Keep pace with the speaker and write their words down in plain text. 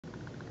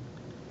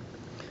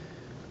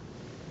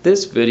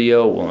This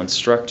video will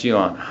instruct you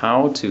on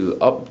how to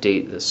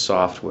update the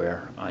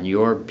software on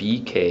your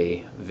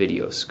BK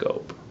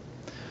Videoscope.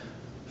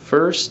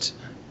 First,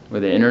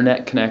 with an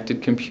internet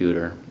connected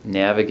computer,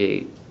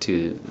 navigate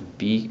to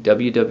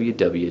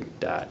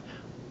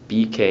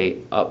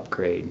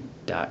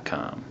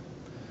www.bkupgrade.com.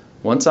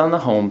 Once on the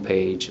home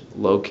page,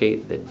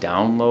 locate the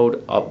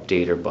Download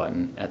Updater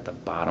button at the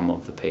bottom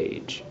of the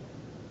page.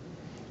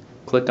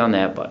 Click on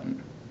that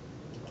button.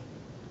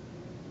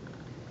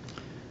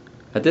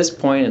 At this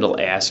point, it'll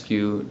ask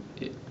you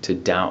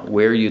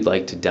where you'd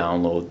like to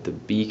download the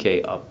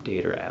BK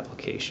Updater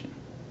application.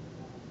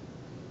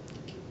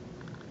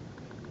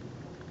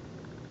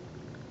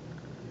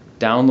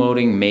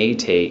 Downloading may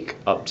take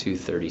up to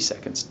 30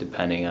 seconds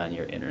depending on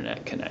your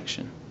internet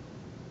connection.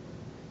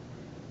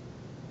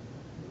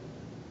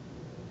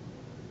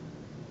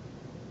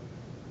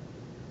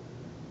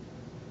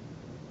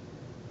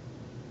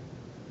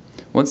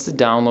 Once the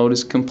download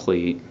is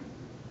complete,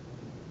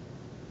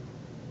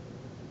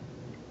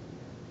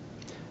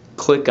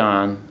 click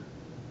on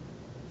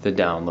the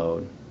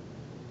download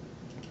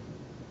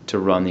to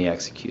run the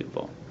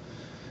executable.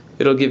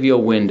 It'll give you a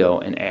window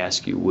and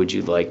ask you, would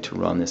you like to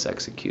run this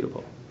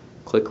executable?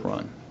 Click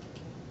Run.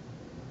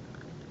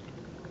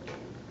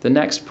 The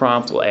next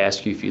prompt will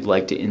ask you if you'd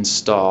like to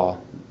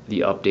install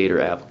the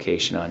Updater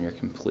application on your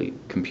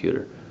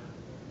computer.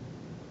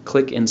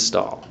 Click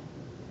Install.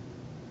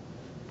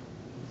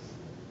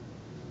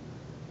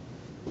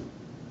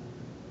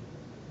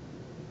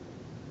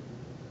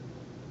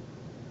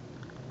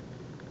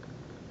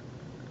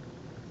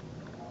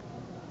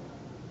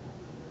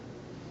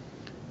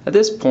 At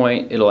this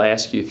point, it'll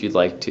ask you if you'd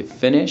like to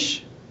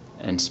finish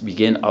and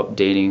begin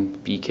updating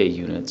BK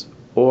units,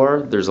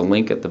 or there's a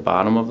link at the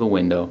bottom of the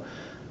window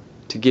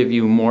to give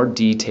you more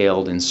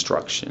detailed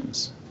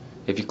instructions.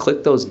 If you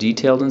click those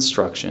detailed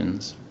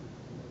instructions,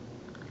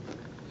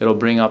 it'll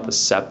bring up a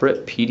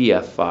separate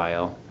PDF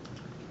file,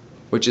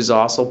 which is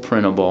also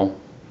printable,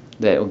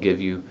 that will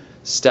give you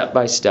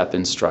step-by-step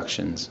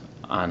instructions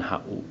on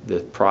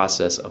the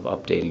process of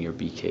updating your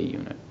BK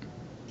unit.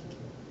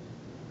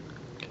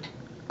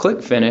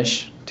 Click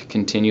Finish to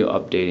continue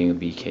updating a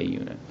BK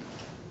unit.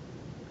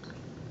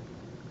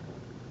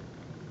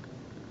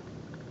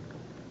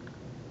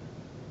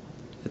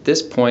 At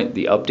this point,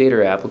 the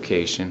Updater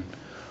application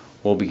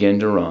will begin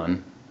to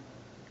run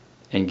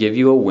and give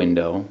you a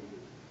window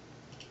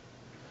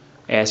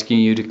asking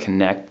you to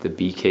connect the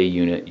BK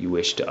unit you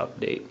wish to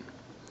update.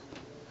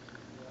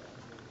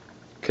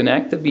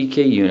 Connect the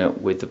BK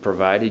unit with the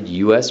provided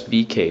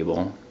USB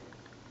cable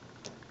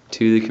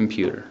to the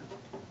computer.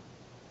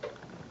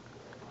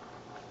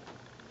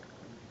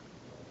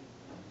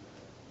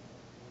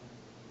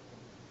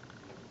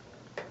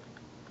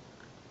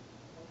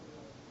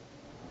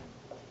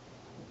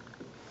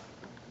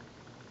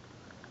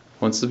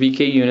 Once the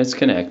BK unit's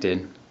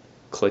connected,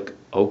 click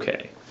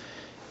OK.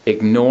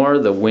 Ignore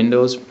the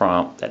Windows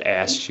prompt that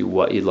asks you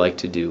what you'd like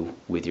to do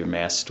with your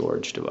mass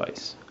storage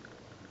device.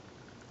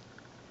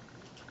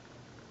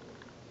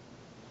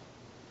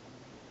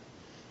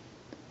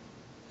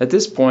 At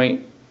this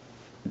point,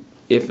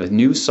 if a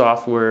new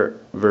software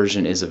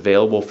version is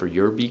available for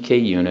your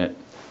BK unit,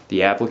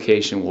 the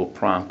application will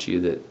prompt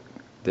you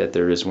that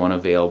there is one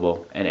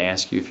available and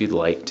ask you if you'd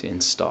like to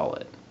install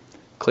it.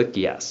 Click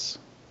Yes.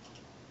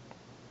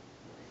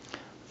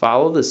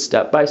 Follow the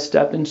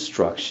step-by-step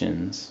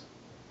instructions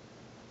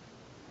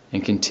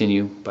and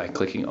continue by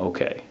clicking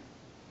OK.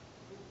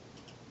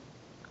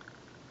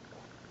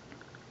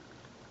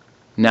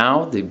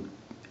 Now the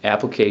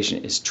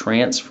application is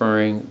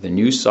transferring the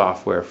new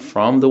software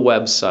from the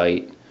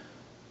website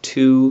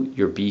to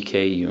your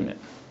BK unit.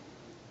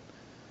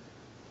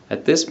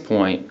 At this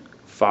point,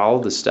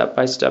 follow the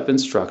step-by-step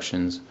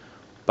instructions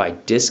by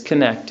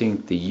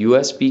disconnecting the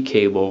USB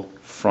cable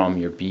from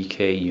your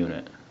BK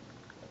unit.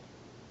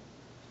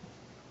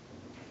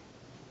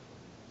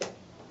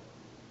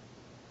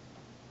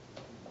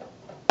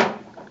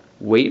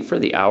 Wait for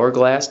the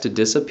hourglass to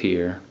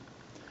disappear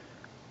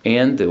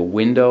and the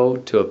window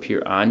to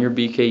appear on your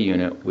BK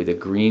unit with a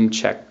green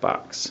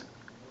checkbox.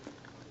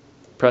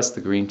 Press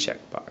the green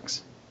checkbox.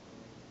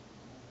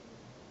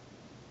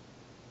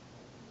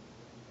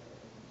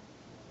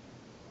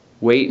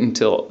 Wait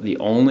until the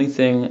only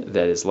thing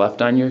that is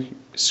left on your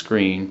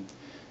screen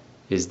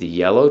is the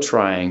yellow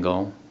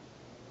triangle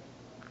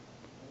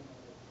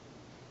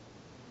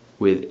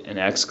with an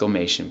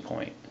exclamation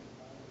point.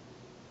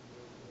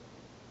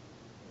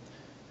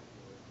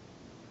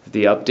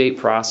 The update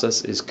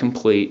process is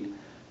complete.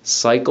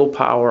 Cycle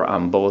power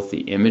on both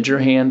the imager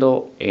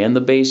handle and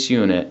the base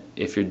unit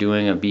if you're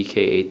doing a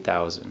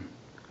BK8000.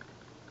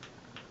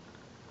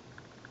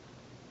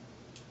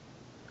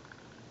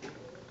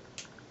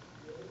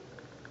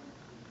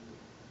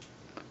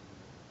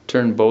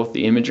 Turn both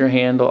the imager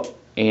handle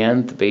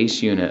and the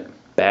base unit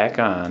back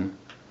on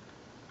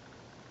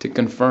to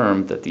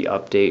confirm that the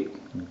update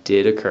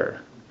did occur.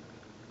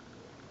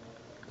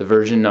 The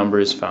version number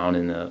is found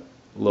in the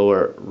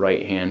lower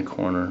right hand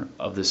corner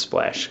of the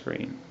splash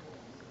screen.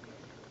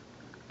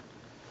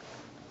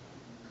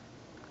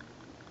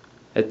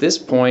 At this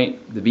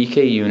point, the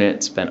BK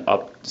unit's been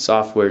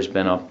software's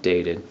been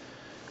updated.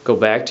 Go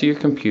back to your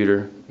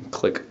computer and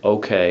click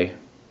OK.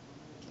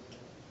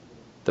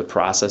 The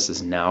process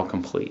is now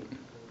complete.